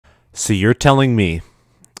So you're telling me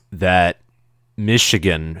that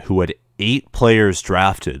Michigan, who had 8 players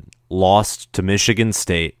drafted, lost to Michigan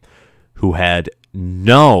State, who had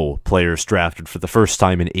no players drafted for the first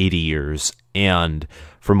time in 80 years, and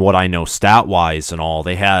from what I know stat-wise and all,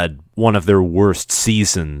 they had one of their worst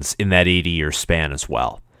seasons in that 80-year span as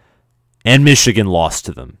well. And Michigan lost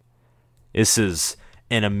to them. This is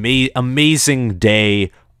an amazing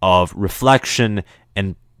day of reflection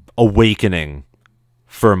and awakening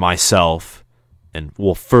for myself, and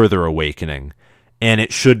further awakening. And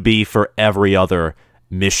it should be for every other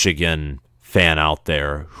Michigan fan out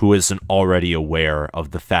there who isn't already aware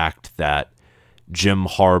of the fact that Jim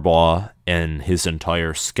Harbaugh and his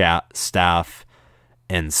entire staff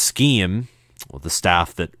and scheme, the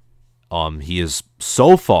staff that he has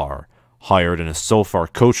so far hired and has so far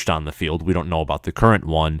coached on the field, we don't know about the current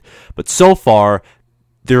one, but so far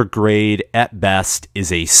their grade at best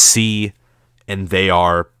is a C, and they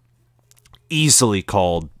are easily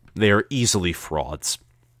frauds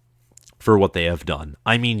for what they have done.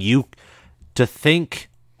 I mean, to think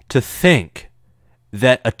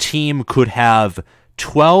that a team could have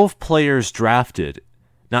 12 players drafted,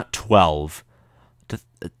 not 12,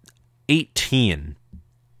 18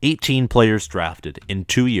 players drafted in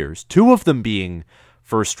 2 years, 2 of them being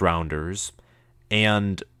first rounders,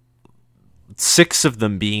 and 6 of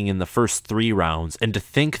them being in the first 3 rounds, and to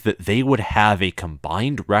think that they would have a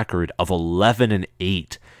combined record of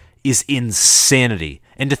 11-8 is insanity.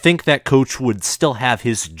 And to think that coach would still have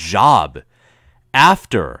his job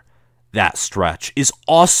after that stretch is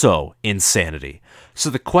also insanity. So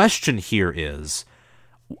the question here is,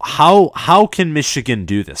 how can Michigan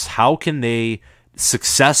do this? How can they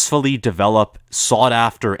successfully develop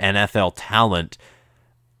sought-after NFL talent,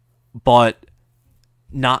 but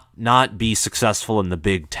not be successful in the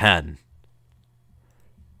Big Ten?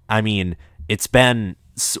 I mean, it's been,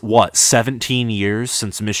 17 years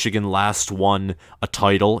since Michigan last won a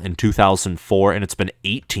title in 2004, and it's been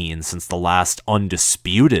 18 since the last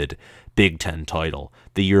undisputed Big Ten title,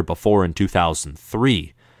 the year before in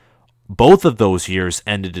 2003. Both of those years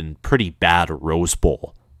ended in pretty bad Rose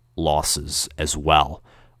Bowl losses as well,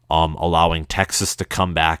 allowing Texas to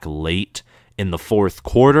come back late in the fourth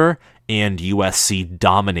quarter and USC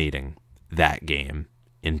dominating that game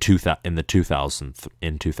in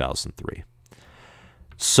 2003.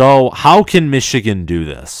 So how can Michigan do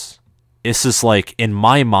this? This is like, in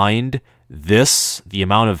my mind, the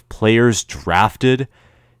amount of players drafted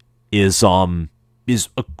is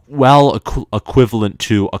equivalent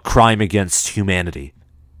to a crime against humanity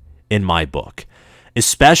in my book,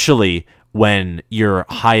 especially when your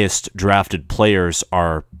highest drafted players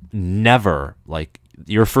are never, like,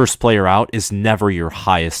 your first player out is never your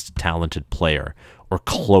highest talented player or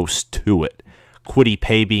close to it. Kwity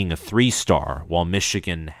Paye being a 3-star, while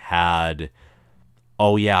Michigan had,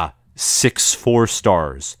 6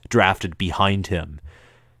 4-stars drafted behind him.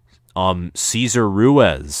 Cesar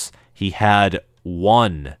Ruiz, he had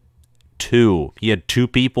 2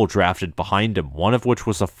 people drafted behind him, one of which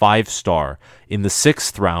was a 5-star in the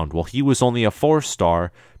 6th round, while he was only a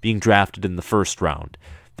 4-star being drafted in the first round.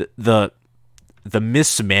 The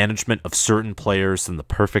mismanagement of certain players and the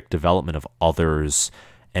perfect development of others,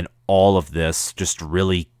 and all of this just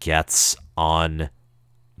really gets on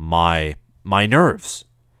my nerves,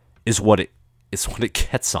 is what it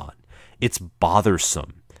gets on. It's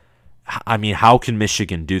bothersome. I mean, how can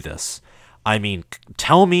Michigan do this? I mean,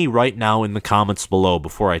 tell me right now in the comments below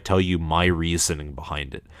before I tell you my reasoning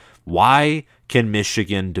behind it. Why can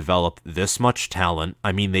Michigan develop this much talent?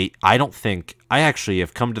 I mean, I actually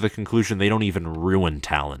have come to the conclusion they don't even ruin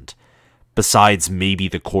talent. Besides maybe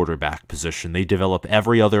the quarterback position, they develop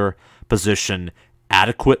every other position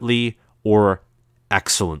adequately or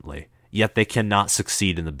excellently, yet they cannot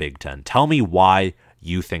succeed in the Big Ten. Tell me why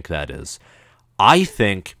you think that is. I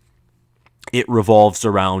think it revolves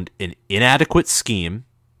around an inadequate scheme.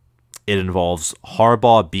 It involves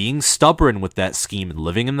Harbaugh being stubborn with that scheme and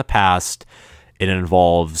living in the past. It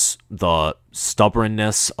involves the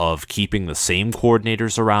stubbornness of keeping the same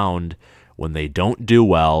coordinators around when they don't do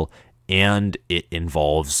well. And it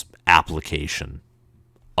involves application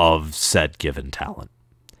of said given talent.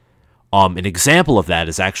 An example of that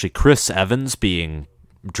is actually Chris Evans being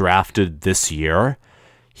drafted this year.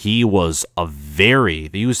 He was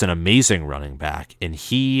an amazing running back, and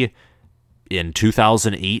in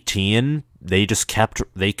 2018,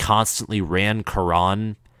 they constantly ran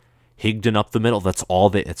Karan Higdon up the middle. That's all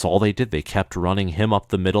they did. They kept running him up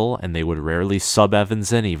the middle, and they would rarely sub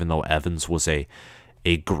Evans in, even though Evans was a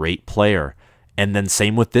great player. And then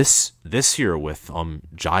same with this year with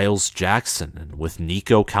Giles Jackson and with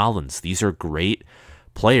Nico Collins. These are great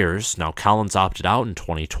players. Now, Collins opted out in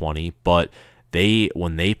 2020, but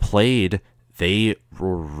when they played, they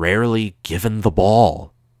were rarely given the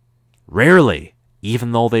ball. Rarely.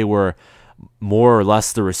 Even though they were more or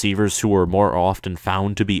less the receivers who were more often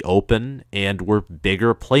found to be open and were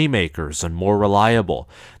bigger playmakers and more reliable.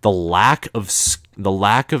 The lack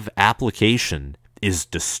of application is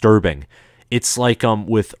disturbing. It's like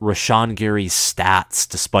with Rashawn Gary's stats,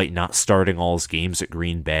 despite not starting all his games at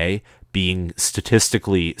Green Bay, being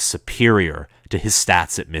statistically superior to his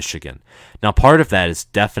stats at Michigan. Now, part of that is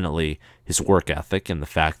definitely his work ethic and the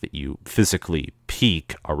fact that you physically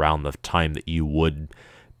peak around the time that you would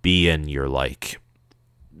be in your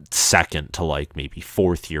second to maybe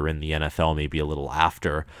fourth year in the NFL, maybe a little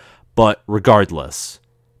after. But regardless,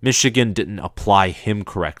 Michigan didn't apply him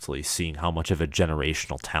correctly, seeing how much of a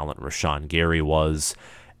generational talent Rashawn Gary was.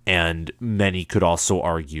 And many could also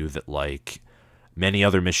argue that many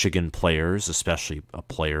other Michigan players, especially a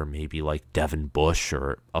player maybe like Devin Bush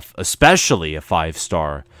or especially a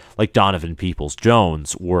 5-star like Donovan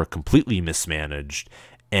Peoples-Jones, were completely mismanaged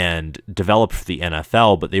and developed for the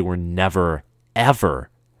NFL, but they were never, ever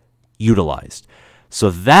utilized. So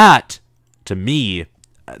that, to me,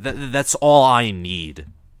 that's all I need.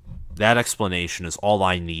 That explanation is all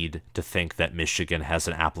I need to think that Michigan has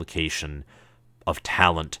an application of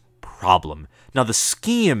talent problem. Now, the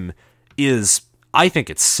scheme is, I think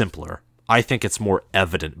it's simpler. I think it's more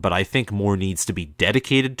evident, but I think more needs to be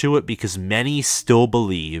dedicated to it because many still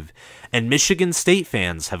believe, and Michigan State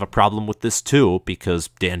fans have a problem with this too, because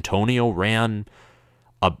D'Antonio ran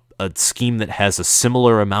a scheme that has a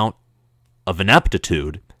similar amount of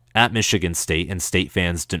ineptitude at Michigan State, and State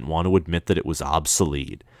fans didn't want to admit that it was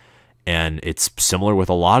obsolete. And it's similar with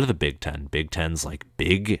a lot of the Big Ten. Big Ten's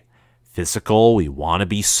big, physical, we want to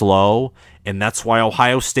be slow, and that's why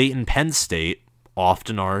Ohio State and Penn State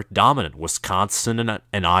often are dominant. Wisconsin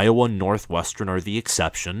and Iowa and Northwestern are the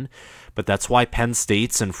exception, but that's why Penn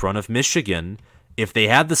State's in front of Michigan. If they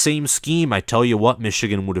had the same scheme, I tell you what,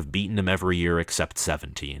 Michigan would have beaten them every year except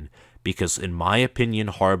 17, because in my opinion,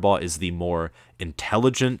 Harbaugh is the more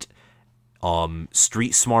intelligent,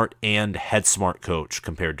 street smart and head smart coach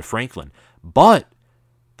compared to Franklin. But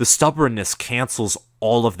the stubbornness cancels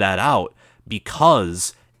all of that out,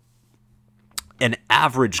 because an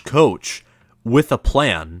average coach with a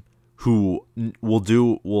plan who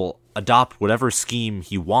will adopt whatever scheme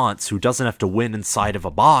he wants, who doesn't have to win inside of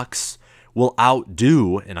a box, will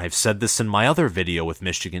outdo, and I've said this in my other video with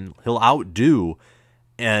Michigan, he'll outdo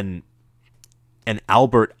an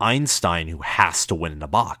Albert Einstein who has to win in a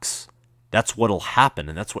box. That's what'll happen,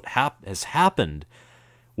 and that's what has happened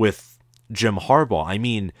with Jim Harbaugh. I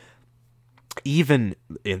mean, even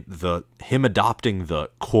in him adopting the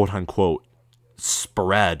quote unquote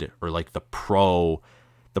spread, or the pro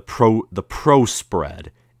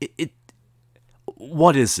spread,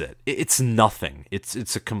 what is it? It's nothing.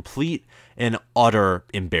 It's a complete and utter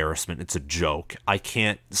embarrassment. It's a joke. I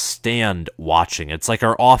can't stand watching it. It's like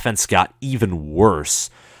our offense got even worse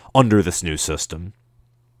under this new system.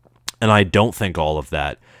 And I don't think all of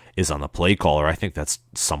that is on the play caller. I think that's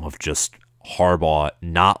some of just Harbaugh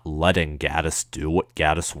not letting Gaddis do what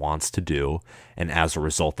Gaddis wants to do, and as a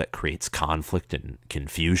result that creates conflict and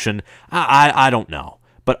confusion. I don't know,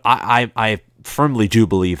 but I firmly do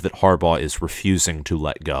believe that Harbaugh is refusing to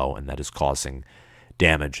let go, and that is causing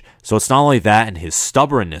damage. So it's not only that and his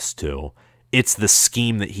stubbornness too, it's the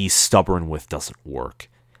scheme that he's stubborn with doesn't work.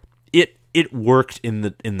 It worked in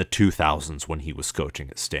the 2000s when he was coaching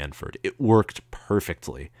at Stanford. It worked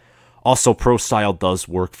perfectly. Also, pro style does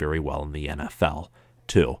work very well in the NFL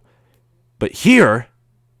too. But here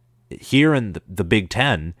in the Big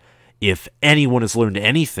Ten, if anyone has learned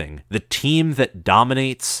anything, the team that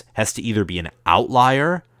dominates has to either be an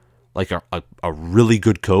outlier, like a really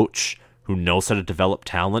good coach who knows how to develop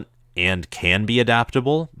talent and can be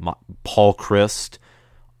adaptable. Paul Chryst,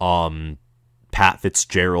 Pat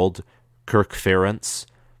Fitzgerald, Kirk Ferentz,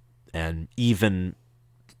 and even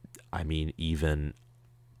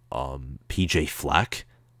PJ Fleck.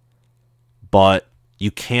 But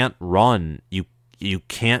you can't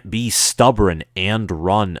be stubborn and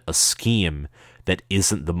run a scheme that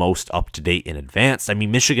isn't the most up-to-date and advanced. I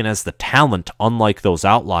mean, Michigan has the talent, unlike those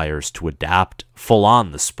outliers, to adapt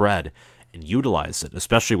full-on the spread and utilize it,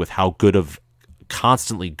 especially with how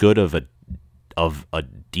constantly good of a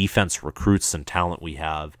defense recruits and talent we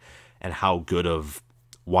have, and how good of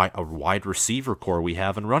a wide receiver core we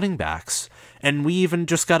have in running backs. And we even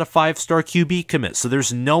just got a 5-star QB commit, so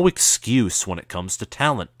there's no excuse when it comes to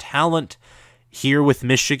talent. Talent here with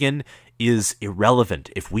Michigan is irrelevant.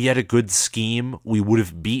 If we had a good scheme, we would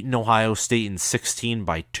have beaten Ohio State in 16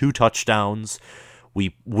 by 2 touchdowns.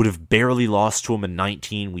 We would have barely lost to them in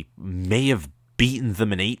 19. We may have beaten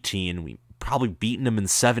them in 18. We probably beaten them in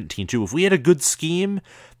 17 too. If we had a good scheme,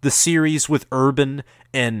 the series with Urban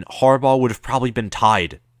and Harbaugh would have probably been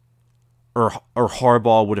tied. Or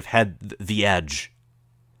Harbaugh would have had the edge.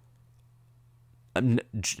 I'm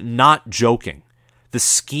not joking. The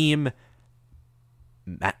scheme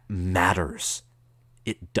matters.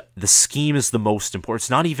 The scheme is the most important. It's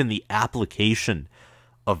not even the application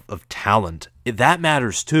of talent. That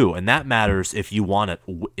matters too, and that matters if you want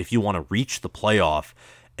to reach the playoff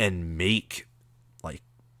and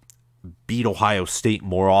beat Ohio State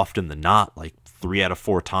more often than not, like 3 out of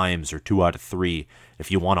 4 times or 2 out of 3. If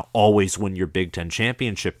you want to always win your Big Ten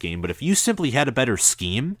championship game, but if you simply had a better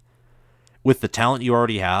scheme with the talent you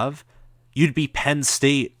already have, you'd be Penn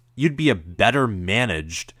State. You'd be a better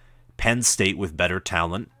managed Penn State with better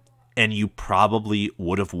talent, and you probably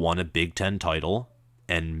would have won a Big Ten title,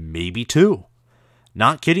 and maybe 2.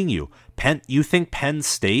 Not kidding you. You think Penn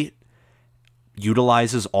State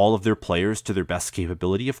utilizes all of their players to their best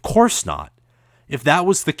capability? Of course not. If that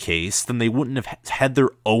was the case, then they wouldn't have had their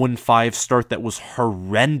 0-5 start that was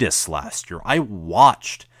horrendous last year. I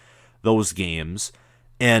watched those games,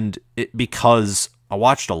 and because I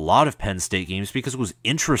watched a lot of Penn State games because it was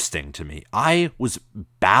interesting to me. I was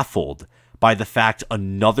baffled by the fact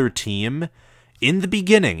another team, in the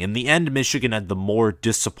beginning, in the end, Michigan had the more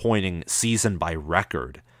disappointing season by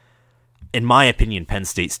record. In my opinion, Penn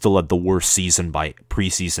State still had the worst season by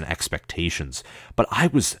preseason expectations. But I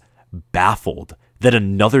was baffled that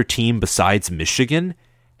another team besides Michigan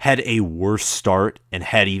had a worse start and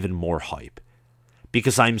had even more hype.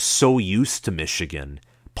 Because I'm so used to Michigan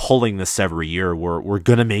pulling this every year. We're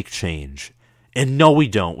going to make change. And no, we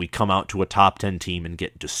don't. We come out to a top 10 team and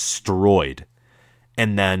get destroyed.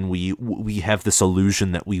 And then we have this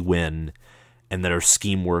illusion that we win and that our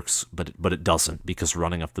scheme works, but it doesn't, because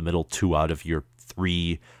running up the middle 2 out of your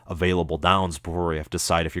 3 available downs before you have to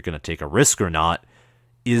decide if you're going to take a risk or not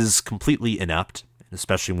is completely inept,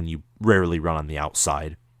 especially when you rarely run on the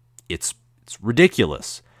outside. It's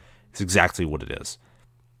ridiculous. It's exactly what it is.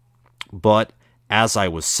 But as I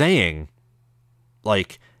was saying, you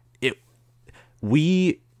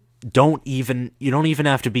don't even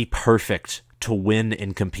have to be perfect to win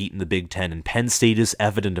and compete in the Big Ten, and Penn State is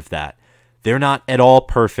evident of that. They're not at all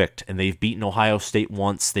perfect, and they've beaten Ohio State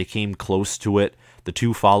once. They came close to it the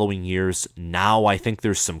 2 following years. Now I think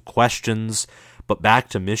there's some questions, but back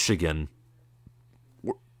to Michigan,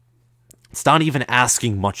 it's not even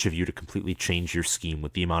asking much of you to completely change your scheme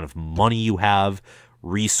with the amount of money you have,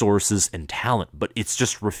 resources, and talent, but it's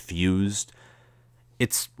just refused.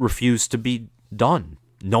 It's refused to be done.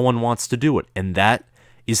 No one wants to do it, and that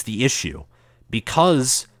is the issue,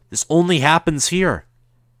 because this only happens here.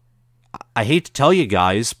 I hate to tell you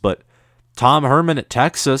guys, but Tom Herman at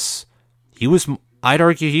Texas, I'd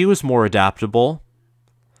argue he was more adaptable,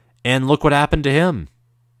 and look what happened to him.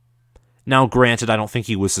 Now, granted, I don't think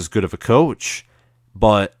he was as good of a coach,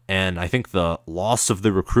 and I think the loss of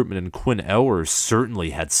the recruitment in Quinn Ewers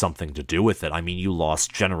certainly had something to do with it. I mean, you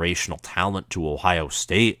lost generational talent to Ohio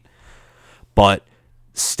State, but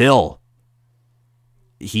still,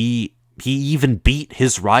 he even beat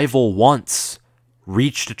his rival once,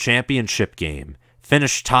 reached a championship game,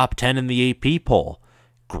 finished top 10 in the AP poll.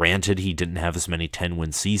 Granted, he didn't have as many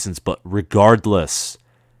 10-win seasons, but regardless,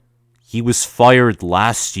 he was fired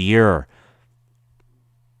last year.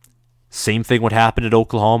 Same thing would happen at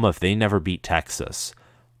Oklahoma if they never beat Texas.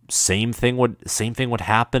 Same thing would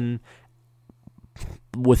happen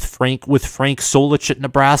with Frank Solich at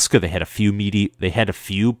Nebraska. They had a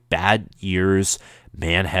few bad years.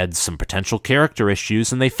 Man had some potential character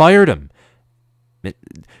issues, and they fired him.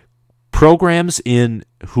 Programs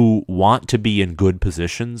who want to be in good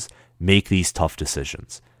positions make these tough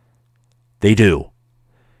decisions. They do.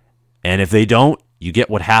 And if they don't, you get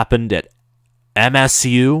what happened at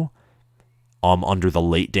MSU under the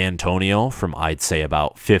late D'Antonio from, I'd say,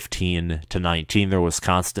 about 15 to 19. There was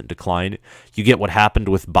constant decline. You get what happened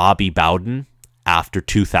with Bobby Bowden after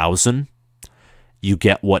 2000. You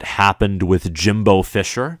get what happened with Jimbo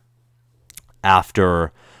Fisher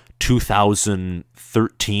after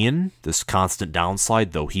 2013, this constant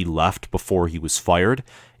downslide, though he left before he was fired.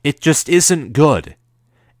 It just isn't good.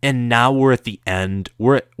 And now we're at the end.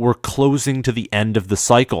 We're closing to the end of the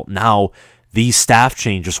cycle. Now, these staff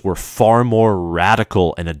changes were far more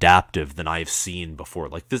radical and adaptive than I've seen before.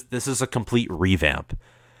 Like, this is a complete revamp.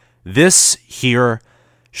 This here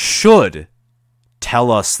should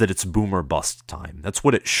tell us that it's boom or bust time. That's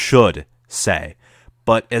what it should say.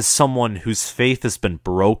 But as someone whose faith has been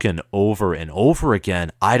broken over and over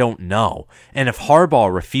again, I don't know. And if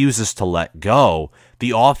Harbaugh refuses to let go,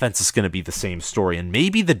 the offense is going to be the same story. And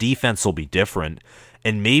maybe the defense will be different.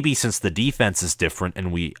 And maybe since the defense is different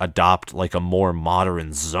and we adopt like a more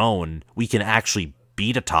modern zone, we can actually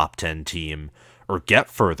beat a top 10 team or get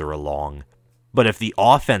further along. But if the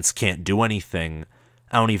offense can't do anything,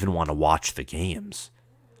 I don't even want to watch the games.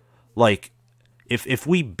 Like, if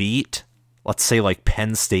we beat, let's say, like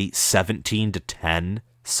Penn State 17-10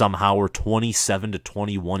 somehow, or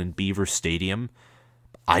 27-21 in Beaver Stadium,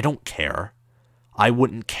 I don't care. I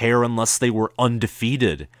wouldn't care unless they were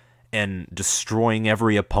undefeated and destroying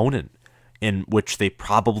every opponent, in which they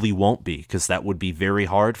probably won't be, because that would be very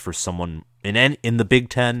hard for someone in the Big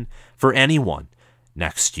Ten, for anyone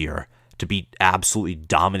next year, to be absolutely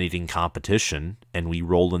dominating competition, and we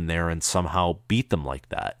roll in there and somehow beat them like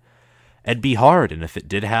that. It'd be hard, and if it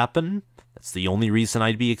did happen, that's the only reason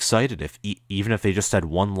I'd be excited. Even if they just had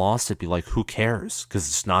one loss, it'd be like, who cares? Because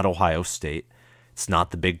it's not Ohio State. It's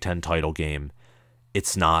not the Big Ten title game.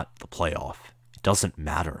 It's not the playoff. It doesn't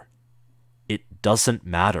matter. It doesn't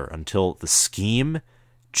matter until the scheme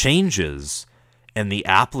changes and the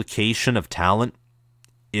application of talent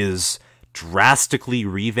is drastically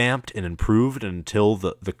revamped and improved, until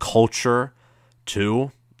the culture,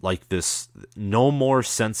 too, like this, no more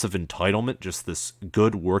sense of entitlement, just this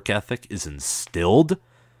good work ethic is instilled,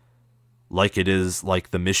 like it is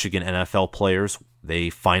like the Michigan NFL players. They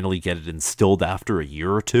finally get it instilled after a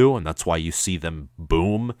year or two, and that's why you see them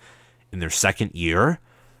boom in their second year.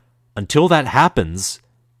 Until that happens,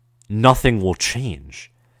 nothing will change,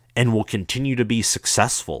 and will continue to be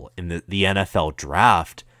successful in the NFL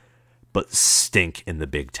draft, but stink in the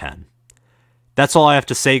Big Ten. That's all I have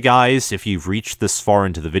to say, guys. If you've reached this far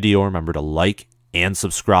into the video, remember to like and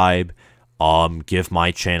subscribe. Give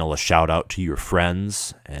my channel a shout out to your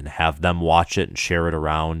friends and have them watch it and share it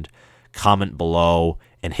around. Comment below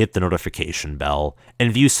and hit the notification bell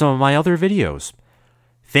and view some of my other videos.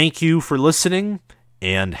 Thank you for listening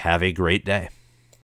and have a great day.